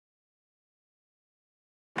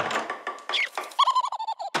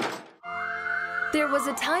There was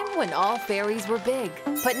a time when all fairies were big,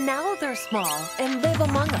 but now they're small and live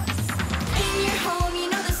among us. In your home, you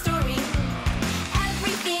know the story.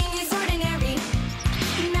 Everything is ordinary.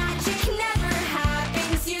 Magic never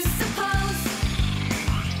happens, you suppose.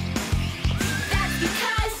 That's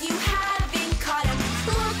because you haven't caught 'em.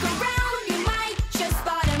 Look around, you might just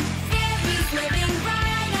spot 'em. Fairies living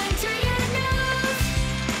right under your nose.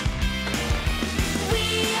 We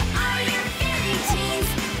are your fairy teens.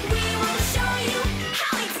 We will show you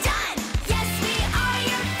how it's done. Yes, we are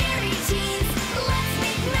your fairy teens. Let's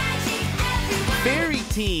make magic, everyone.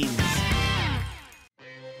 Fairyteens!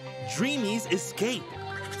 Dreamy's Escape.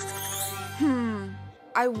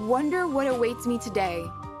 I wonder what awaits me today.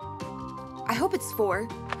 I hope it's 4.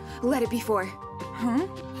 Let it be 4.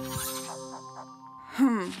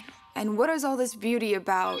 And what is all this beauty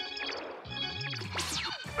about?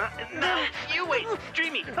 No, you wait.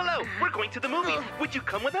 Dreamy, hello. We're going to the movies. Would you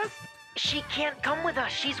come with us? She can't come with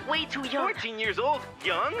us. She's way too young. 14 years old.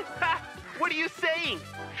 Young? Ha! What are you saying?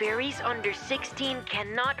 Fairies under 16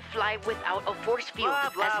 cannot fly without a force field Blah,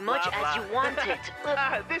 blah, as much blah, as blah. you want it.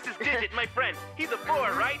 This is Digit, my friend. He's a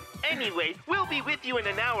 4, right? Anyway, we'll be with you in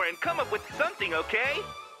an hour and come up with something, okay?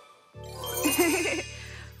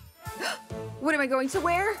 What am I going to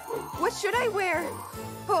wear? What should I wear?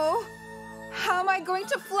 Oh, how am I going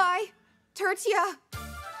to fly? Tertia!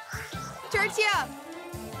 Tertia!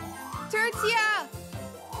 Tertia!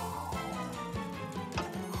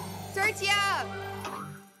 Tertia!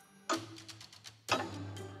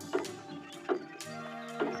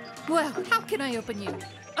 Well, how can I open you?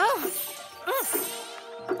 Oh!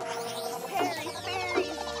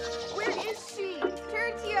 Fairies! Where is she?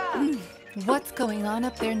 Tertia! What's going on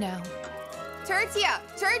up there now? Tertia!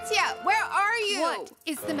 Tertia! Where are you? What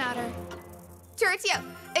is the matter? Tertia!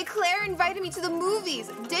 Eclair invited me to the movies.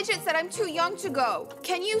 Digit said I'm too young to go.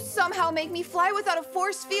 Can you somehow make me fly without a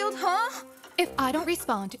force field, huh? If I don't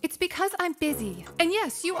respond, it's because I'm busy. And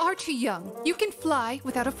yes, you are too young. You can fly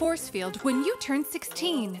without a force field when you turn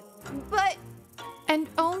 16. But, And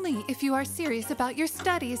only if you are serious about your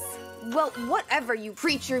studies. well, whatever, you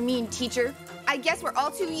preacher mean teacher. I guess we're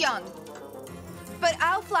all too young. But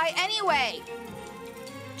I'll fly anyway.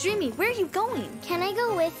 Dreamy, where are you going? Can I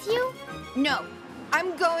go with you? No,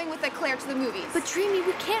 I'm going with Eclair to the movies. But Dreamy,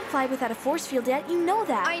 we can't fly without a force field yet. You know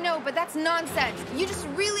that. I know, but that's nonsense. You just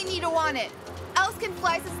really need to want it. Elves can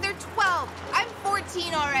fly since they're 12. I'm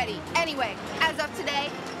 14 already. Anyway, as of today,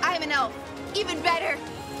 I am an elf. Even better.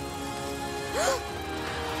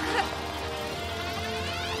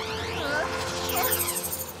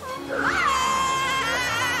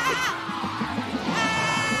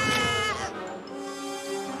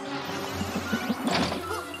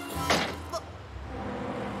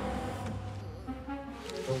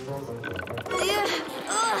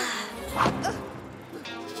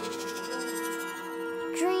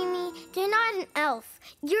 Dreamy, you're not an elf.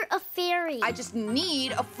 You're a fairy. I just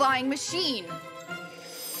need a flying machine.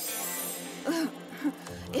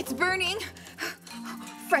 It's burning.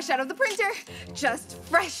 Fresh out of the printer. Just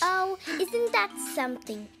fresh. Oh, isn't that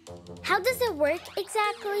something? How does it work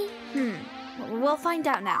exactly? We'll find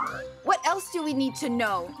out now. What else do we need to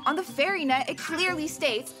know? On the fairy net, it clearly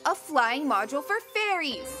states a flying module for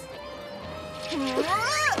fairies.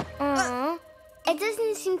 It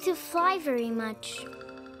doesn't seem to fly very much.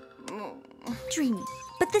 Dreamy,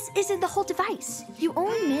 but this isn't the whole device. You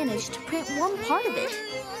only managed to print one part of it.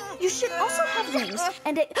 You should also have wings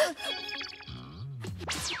and a...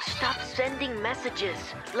 Stop sending messages.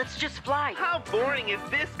 Let's just fly. How boring is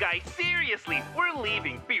this guy? Seriously, we're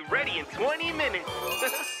leaving. Be ready in 20 minutes.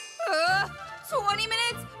 20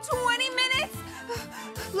 minutes? 20 minutes?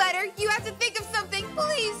 Letter, you have to think of something.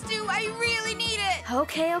 Please do. I really need it.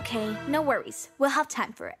 Okay. No worries. We'll have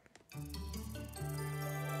time for it.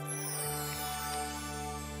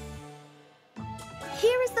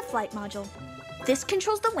 Here is the flight module. This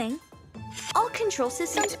controls the wing. All control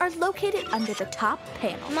systems are located under the top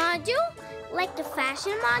panel. Module? Like the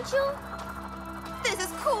fashion module? This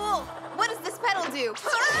is cool. What does this pedal do?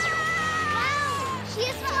 Wow! She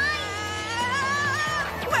is flying!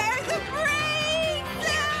 Where are the brakes?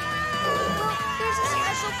 There's a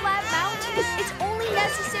special flat mount. It's only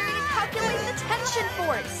necessary to calculate the tension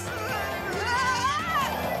force.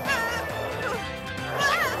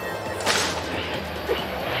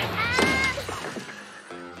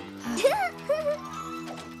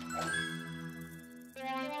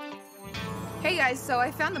 Hey guys, so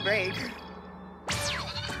I found the brake.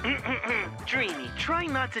 Dreamy, try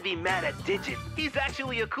not to be mad at Digit. He's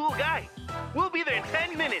actually a cool guy. We'll be there in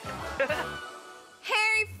 10 minutes.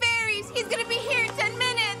 Harry Fairies, he's gonna be here in 10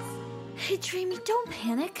 minutes. Okay, Dreamy, don't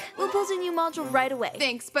panic. We'll build a new module right away.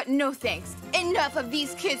 Thanks, but no thanks. Enough of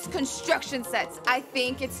these kids' construction sets. I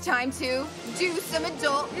think it's time to do some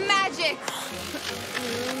adult magic.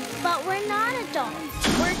 But we're not adults.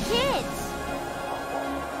 We're kids.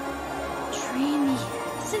 Dreamy,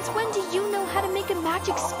 since when do you know how to make a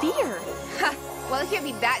magic sphere? Ha! Well, it can't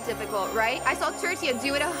be that difficult, right? I saw Tertia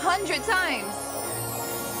do it 100 times.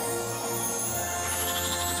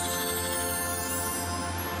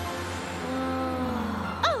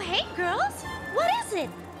 Oh, hey, girls. What is it?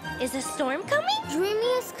 Is a storm coming?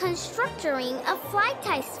 Dreamy is constructing a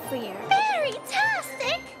fly-tie sphere.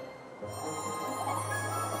 Fairytastic!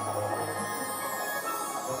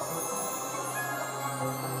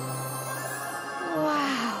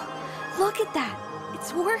 Wow, look at that.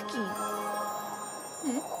 It's working.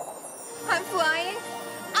 I'm flying.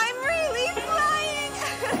 I'm really flying.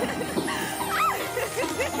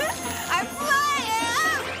 I'm flying.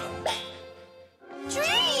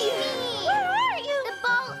 Dreamy! Where are you? The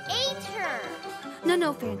ball ate her.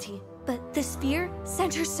 No, Fanty. But the sphere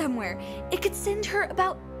sent her somewhere. It could send her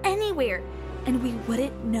about anywhere, and we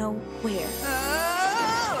wouldn't know where.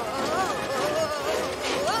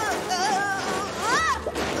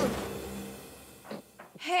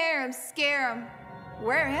 Harem, scarum.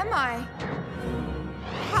 Where am I?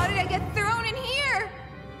 How did I get thrown in here?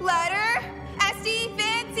 Ladder, Esty,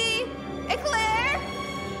 Fancy, Eclair.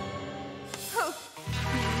 Oh.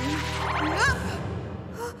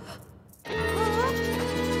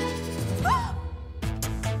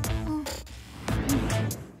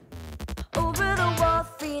 Over the wall,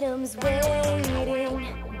 freedom's waiting.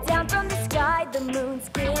 Down from the sky, the moon's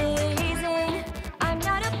gazing. I'm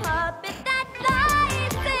not a puppet that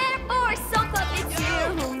lies there, or soul puppets here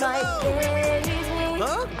who might gaze me.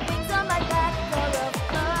 Wings on my back, full of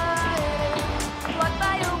fire. Walk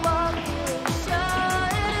by a wall, feeling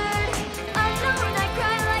shattered. Alone, I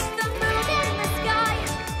cry like the moon in the sky.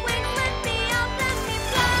 Wings lift me up, let me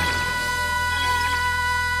fly.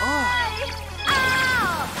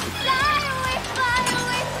 Ow! Fly away, fly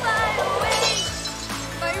away, fly away.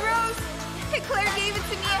 My rose. Eclair gave it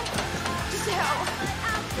to me. Just help.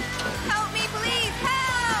 Help me, please.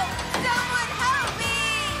 Help! Someone help me!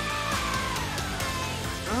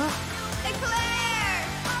 Eclair!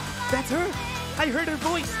 That's her! I heard her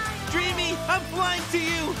voice! Dreamy, I'm flying to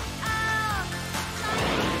you!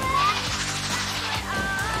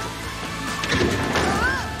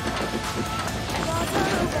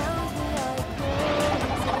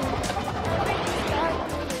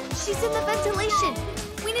 She's in the ventilation.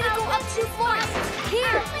 We need to go up 2 floors.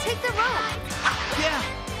 Here, take the rope. Yeah!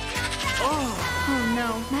 Oh! Oh no,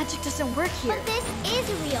 magic doesn't work here. But this is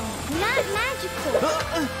real, not magical.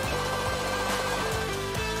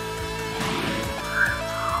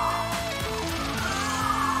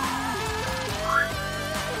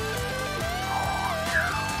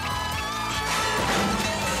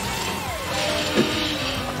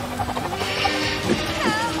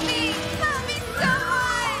 Help me! Help me,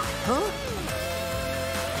 someone! Huh?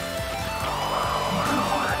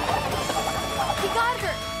 He got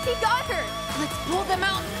her. He got her. Let's pull them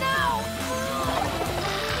out now.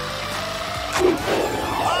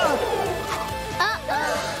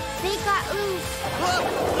 Uh-oh, they got loose.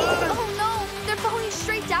 Oh no, they're falling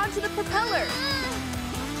straight down to the propeller.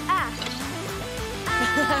 Ah.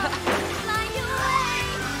 Fly away.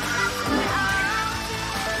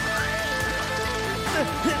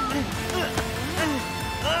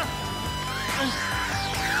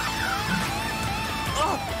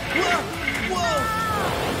 Whoa!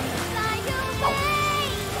 Fly away.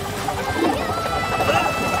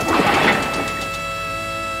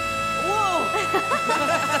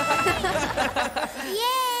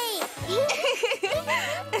 Yay!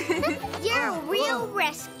 You're a real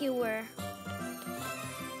rescuer.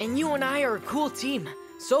 And you and I are a cool team.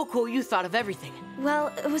 So cool you thought of everything.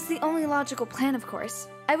 Well, it was the only logical plan, of course.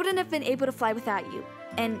 I wouldn't have been able to fly without you,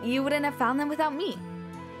 and you wouldn't have found them without me.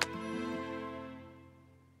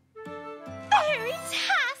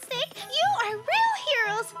 Fairytastic! You are real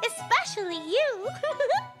heroes, especially you.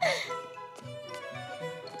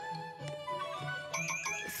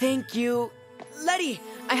 Thank you. Letty,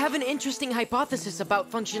 I have an interesting hypothesis about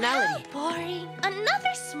functionality. Boring.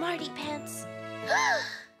 Another smarty pants.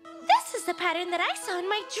 This is the pattern that I saw in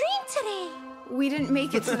my dream today. We didn't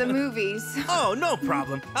make it to the movies. Oh, no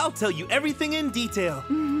problem. I'll tell you everything in detail.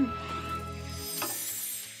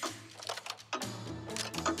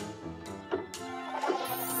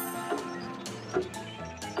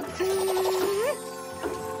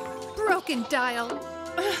 Broken dial.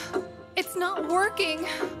 Ugh, it's not working.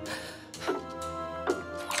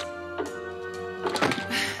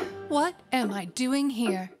 What am I doing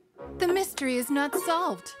here? The mystery is not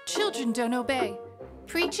solved. Children don't obey.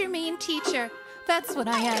 Preacher mean teacher. That's what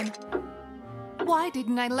I am. Why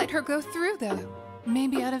didn't I let her go through, though?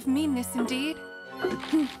 Maybe out of meanness, indeed.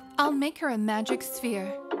 I'll make her a magic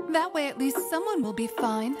sphere. That way at least someone will be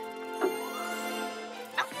fine.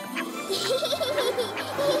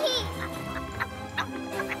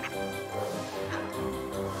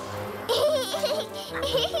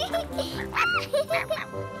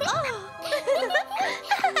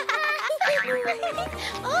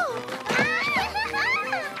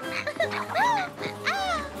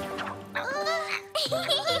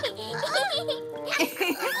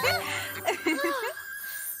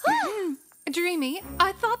 Dreamy,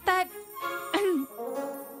 I thought that,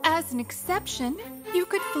 as an exception, you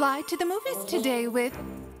could fly to the movies today with...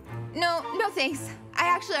 No thanks. I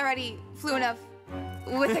actually already flew enough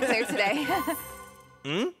with Eclair today.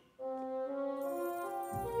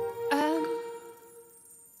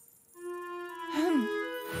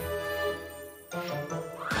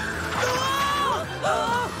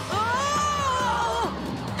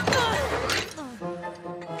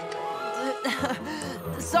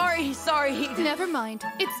 Sorry. Never mind.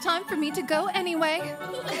 It's time for me to go anyway.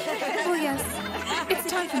 Oh yes, it's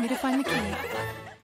time for me to find the key.